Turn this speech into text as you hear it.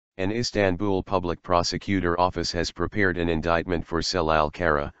An Istanbul Public Prosecutor Office has prepared an indictment for Celal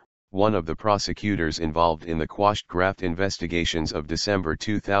Kara, one of the prosecutors involved in the quashed graft investigations of December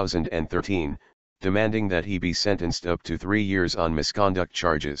 2013, demanding that he be sentenced up to 3 years on misconduct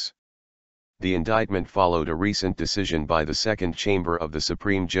charges. The indictment followed a recent decision by the Second Chamber of the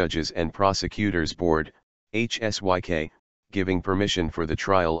Supreme Judges and Prosecutors Board, HSYK, giving permission for the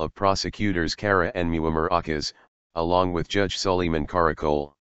trial of prosecutors Kara and Muammer Akkaş, along with Judge Süleyman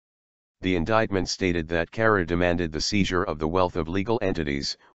Karaçöl. The indictment stated that Kara demanded the seizure of the wealth of legal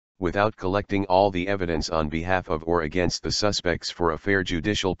entities, without collecting all the evidence on behalf of or against the suspects for a fair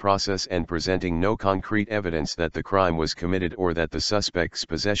judicial process and presenting no concrete evidence that the crime was committed or that the suspects'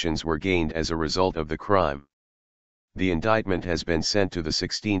 possessions were gained as a result of the crime. The indictment has been sent to the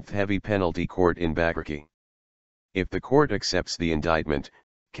 16th Heavy Penalty Court in Bakırköy. If the court accepts the indictment,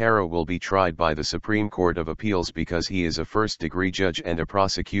 Kara will be tried by the Supreme Court of Appeals because he is a first-degree judge and a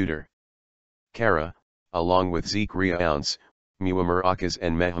prosecutor. Kara, along with Zakariya Ounce, Muammer Akkaş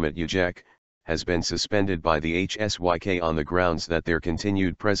and Mehmet Yücek, has been suspended by the HSYK on the grounds that their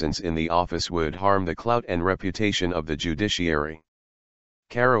continued presence in the office would harm the clout and reputation of the judiciary.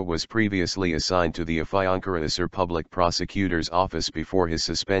 Kara was previously assigned to the Istanbul Public Prosecutor's Office before his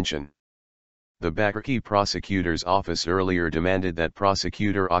suspension. The Bakırköy Prosecutor's Office earlier demanded that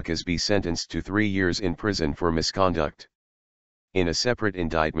Prosecutor Akkaş be sentenced to 3 years in prison for misconduct. In a separate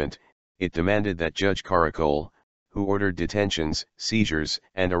indictment, it demanded that Judge Karaçöl, who ordered detentions, seizures,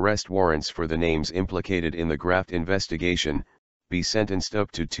 and arrest warrants for the names implicated in the graft investigation, be sentenced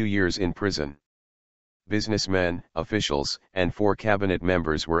up to 2 years in prison. Businessmen, officials, and 4 cabinet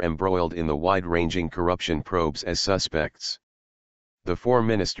members were embroiled in the wide-ranging corruption probes as suspects. The 4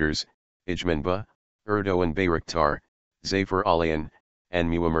 ministers, Ijmanba, Erdoğan Bayraktar, Zafer Aliyan, and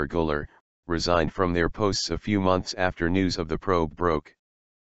Muammer Güler, resigned from their posts a few months after news of the probe broke.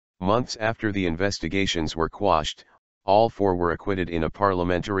 Months after the investigations were quashed, all 4 were acquitted in a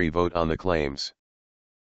parliamentary vote on the claims.